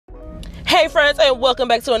Hey friends, and welcome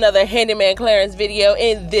back to another Handyman Clarence video.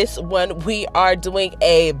 In this one, we are doing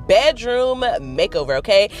a bedroom makeover,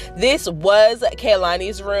 okay? This was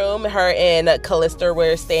Kaylani's room. Her and Callista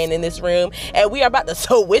were staying in this room, and we are about to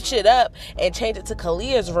switch it up and change it to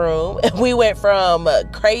Caliyah's room. We went from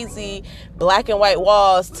crazy black and white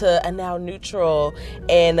walls to a now neutral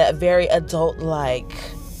and very adult-like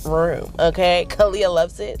room, okay? Caliyah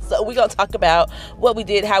loves it. So we're gonna talk about what we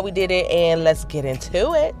did, how we did it, and let's get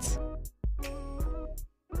into it.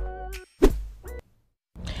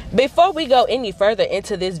 Before we go any further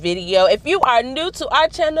into this video, if you are new to our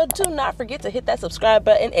channel, do not forget to hit that subscribe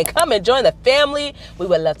button and come and join the family. We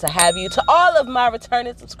would love to have you. To all of my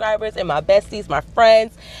returning subscribers and my besties, my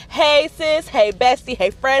friends, hey sis, hey bestie, hey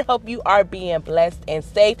friend, hope you are being blessed and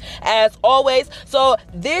safe as always. So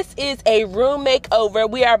this is a room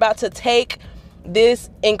makeover. We are about to take this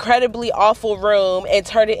incredibly awful room and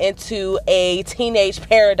turn it into a teenage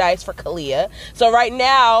paradise for Caliyah. So right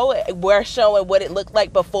now we're showing what it looked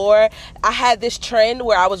like before. I had this trend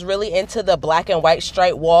where I was really into the black and white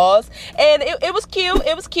striped walls, and it was cute.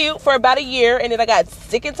 It was cute for about a year, and then I got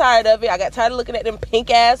sick and tired of it. I got tired of looking at them pink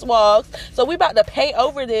ass walls. So we about to paint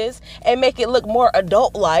over this and make it look more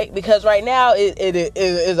adult like, because right now it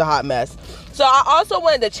is a hot mess. So I also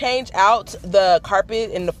wanted to change out the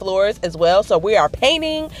carpet and the floors as well. So we are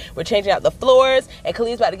painting, we're changing out the floors, and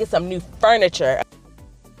Caliyah's about to get some new furniture.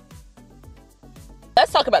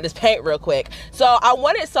 Let's talk about this paint real quick. So I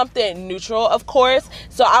wanted something neutral, of course.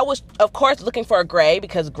 So I was, of course, looking for a gray,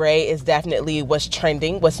 because gray is definitely what's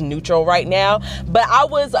trending, what's neutral right now. But I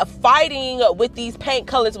was fighting with these paint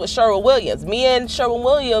colors with Sherwin. Me and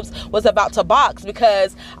Sherwin was about to box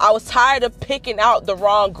because I was tired of picking out the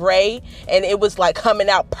wrong gray, and it was like coming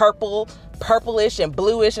out purplish and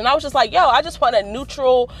bluish, and I was just like, yo, I just want a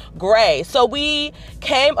neutral gray. So we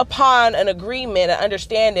came upon an agreement, an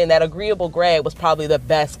understanding that Agreeable gray was probably the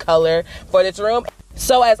best color for this room.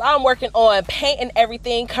 So as I'm working on painting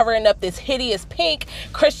everything, covering up this hideous pink,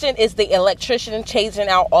 Christian is the electrician, changing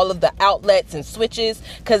out all of the outlets and switches,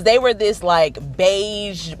 because they were this like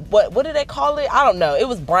beige, what do they call it? I don't know. It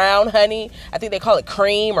was brown, honey. I think they call it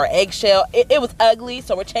cream or eggshell. It was ugly,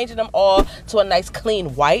 so we're changing them all to a nice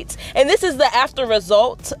clean white. And this is the after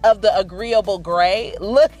result of the Agreeable gray.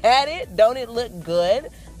 Look at it. Don't it look good?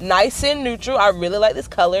 Nice and neutral. I really like this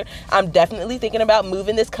color. I'm definitely thinking about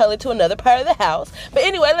moving this color to another part of the house. But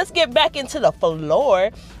anyway, let's get back into the floor.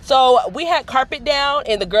 So we had carpet down,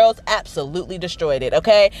 and the girls absolutely destroyed it,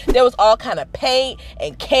 okay? There was all kind of paint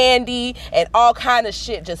and candy and all kind of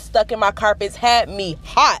shit just stuck in my carpets, had me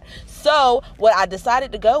hot. So what I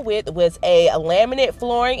decided to go with was a laminate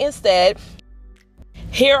flooring instead.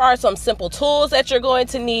 Here are some simple tools that you're going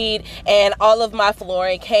to need, and all of my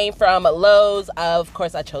flooring came from Lowe's. Of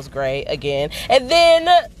course, I chose gray again. And then,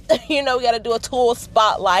 you know, we got to do a tool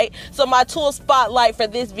spotlight. So my tool spotlight for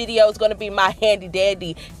this video is going to be my handy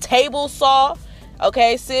dandy table saw.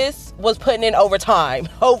 Okay, sis was putting in overtime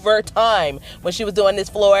when she was doing this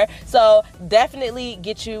floor. So definitely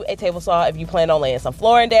get you a table saw if you plan on laying some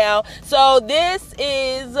flooring down. So this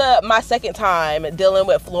is my second time dealing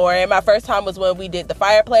with flooring. My first time was when we did the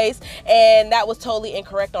fireplace, and that was totally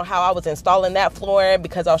incorrect on how I was installing that flooring,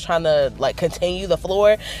 because I was trying to like continue the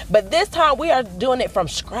floor. But this time we are doing it from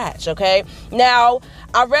scratch, okay? Now,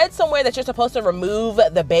 I read somewhere that you're supposed to remove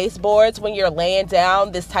the baseboards when you're laying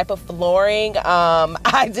down this type of flooring.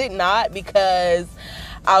 I did not, because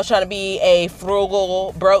I was trying to be a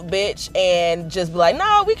frugal broke bitch and just be like,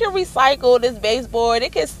 no, we can recycle this baseboard,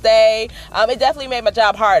 it can stay. It definitely made my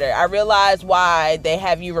job harder. I realized why they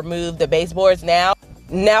have you remove the baseboards now.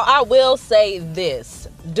 Now, I will say this.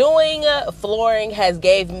 Doing flooring has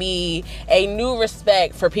gave me a new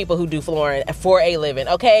respect for people who do flooring for a living,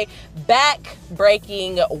 okay? Back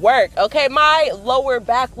breaking work, okay? My lower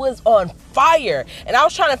back was on fire, and I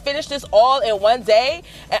was trying to finish this all in one day,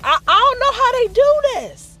 and I don't know how they do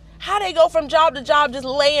this. How they go from job to job just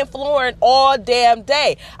laying flooring all damn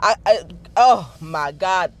day. Oh my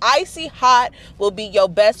God, icy hot will be your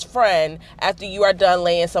best friend after you are done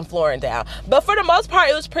laying some flooring down. But for the most part,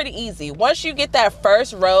 it was pretty easy. Once you get that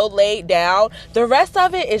first row laid down, the rest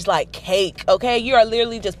of it is like cake, okay? You are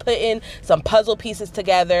literally just putting some puzzle pieces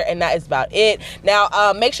together, and that is about it.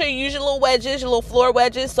 Now, make sure you use your little wedges, your little floor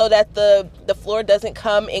wedges, so that the floor doesn't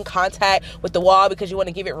come in contact with the wall, because you want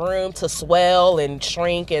to give it room to swell and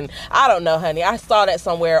shrink. And I don't know, honey. I saw that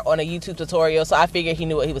somewhere on a YouTube tutorial, so I figured he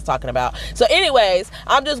knew what he was talking about. So anyways,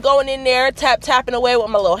 I'm just going in there, tapping away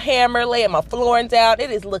with my little hammer, laying my flooring down.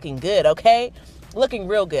 It is looking good, okay? Looking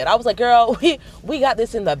real good. I was like, girl, we got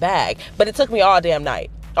this in the bag. But it took me all damn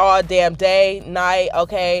night, all damn day, night,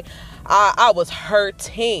 okay? I was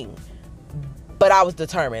hurting but I was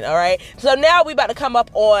determined. All right, so now we about to come up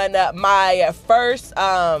on my first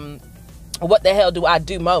what the hell do I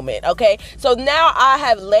do moment. Okay, so now I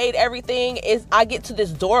have laid everything. I get to this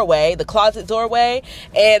doorway, the closet doorway,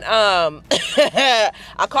 and I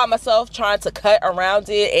caught myself trying to cut around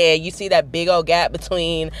it, and you see that big old gap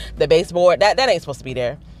between the baseboard. That ain't supposed to be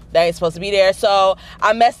there. That ain't supposed to be there. So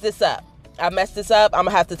I messed this up. I'm gonna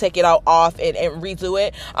have to take it all off and redo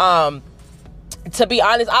it. To be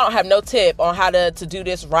honest, I don't have no tip on how to do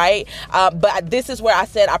this right, but this is where I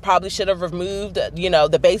said I probably should have removed, you know,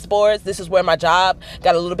 the baseboards. This is where my job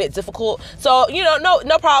got a little bit difficult. So, you know,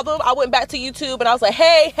 no problem. I went back to YouTube and I was like,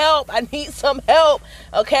 hey, help, I need some help.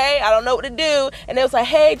 Okay, I don't know what to do. And they was like,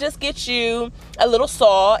 hey, just get you a little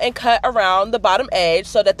saw and cut around the bottom edge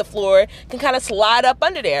so that the floor can kind of slide up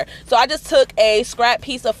under there. So I just took a scrap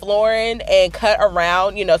piece of flooring and cut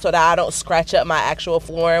around, you know, so that I don't scratch up my actual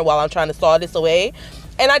flooring while I'm trying to saw this away.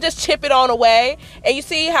 And I just chip it on away, and you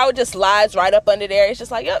see how it just slides right up under there. It's just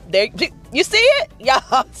like, yep, there, you see it?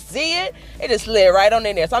 Y'all see it? It just slid right on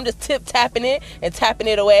in there. So I'm just tapping it and tapping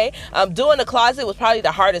it away. Doing the closet was probably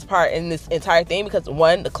the hardest part in this entire thing, because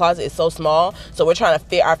one, the closet is so small, so we're trying to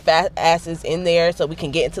fit our fat asses in there so we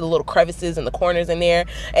can get into the little crevices and the corners in there.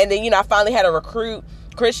 And then, you know, I finally had to recruit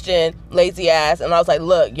Christian, lazy ass, and I was like,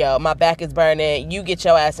 look, yo, my back is burning, you get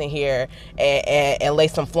your ass in here and lay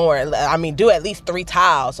some flooring. I mean, do at least 3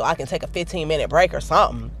 tiles so I can take a 15-minute break or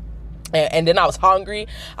something. And then I was hungry.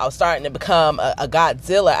 I was starting to become a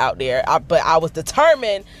Godzilla out there, but I was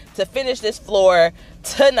determined to finish this floor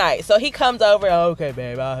tonight. So he comes over, okay,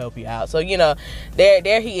 babe, I'll help you out. So, you know,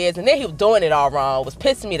 there he is. And then he was doing it all wrong, was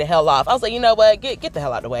pissing me the hell off. I was like, you know what, get the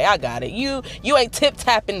hell out of the way. I got it. You ain't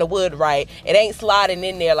tip-tapping the wood right. It ain't sliding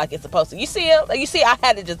in there like it's supposed to. You see him? You see, I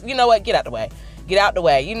had to just, you know what, get out the way. Get out the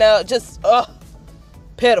way. You know, just,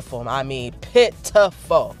 pitiful. I mean,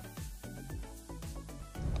 pitiful.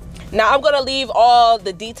 Now I'm going to leave all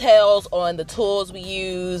the details on the tools we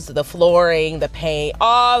use, the flooring, the paint,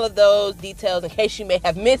 all of those details in case you may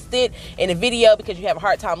have missed it in a video because you have a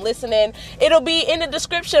hard time listening. It'll be in the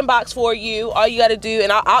description box for you. All you got to do,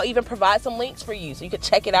 and I'll even provide some links for you so you can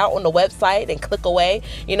check it out on the website and click away.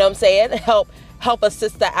 You know what I'm saying? Help a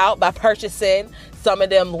sister out by purchasing some of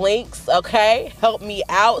them links, okay? Help me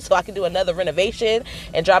out so I can do another renovation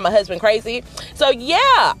and drive my husband crazy. So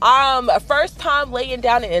yeah, first time laying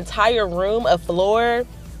down an entire room of floor.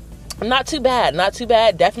 Not too bad, not too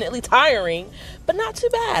bad. Definitely tiring, but not too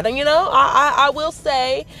bad. And you know, I will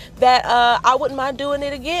say that I wouldn't mind doing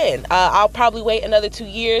it again. I'll probably wait another 2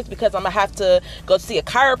 years because I'm gonna have to go see a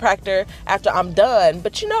chiropractor after I'm done.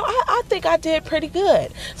 But you know, I think I did pretty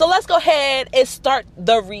good. So let's go ahead and start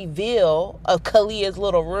the reveal of Caliyah's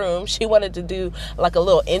little room. She wanted to do like a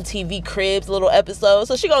little MTV Cribs little episode,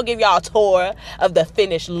 so she gonna give y'all a tour of the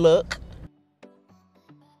finished look.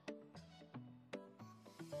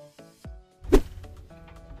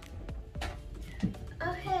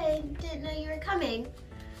 Didn't know you were coming.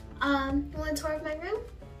 You want a tour of my room?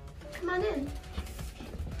 Come on in.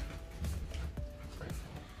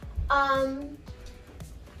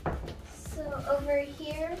 So over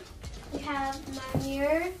here we have my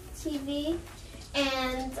mirror, TV,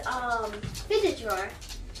 and fidget drawer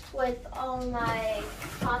with all my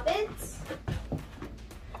poppets.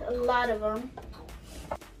 A lot of them.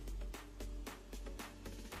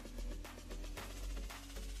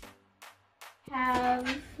 Have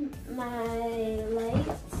my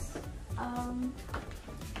lights,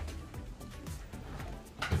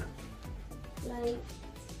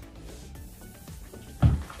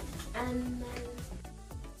 and then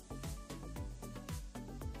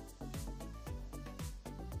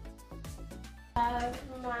have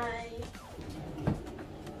my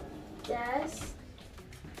desk.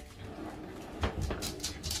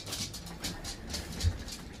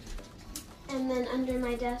 And then under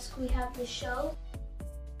my desk we have the shelf.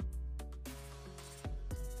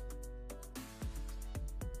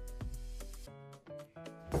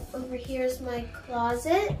 Over here is my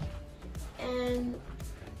closet, and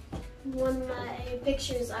one of my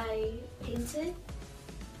pictures I painted.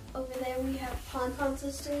 Over there we have PONPON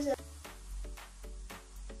sisters.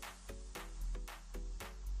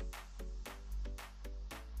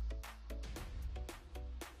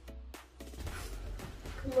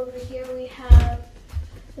 Come over here, we have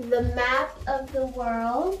the map of the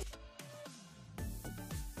world.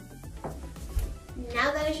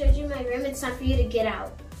 Now that I showed you my room, it's time for you to get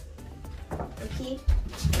out. Okay?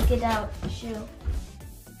 Get out, shoe.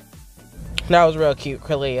 That was real cute,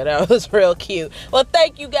 Caliyah. That was real cute. Well,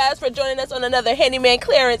 thank you guys for joining us on another Handyman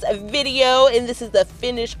Clarence video. And this is the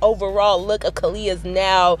finished overall look of Caliyah's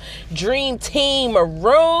now dream team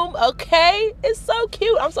room. Okay? It's so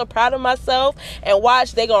cute. I'm so proud of myself. And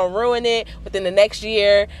watch, they gonna ruin it within the next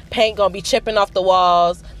year. Paint gonna be chipping off the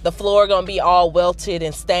walls. The floor gonna be all welted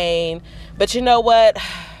and stained. But you know what?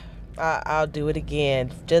 I'll do it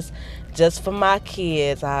again. Just for my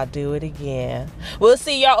kids, I'll do it again. We'll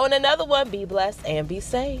see y'all on another one. Be blessed and be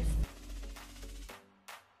safe.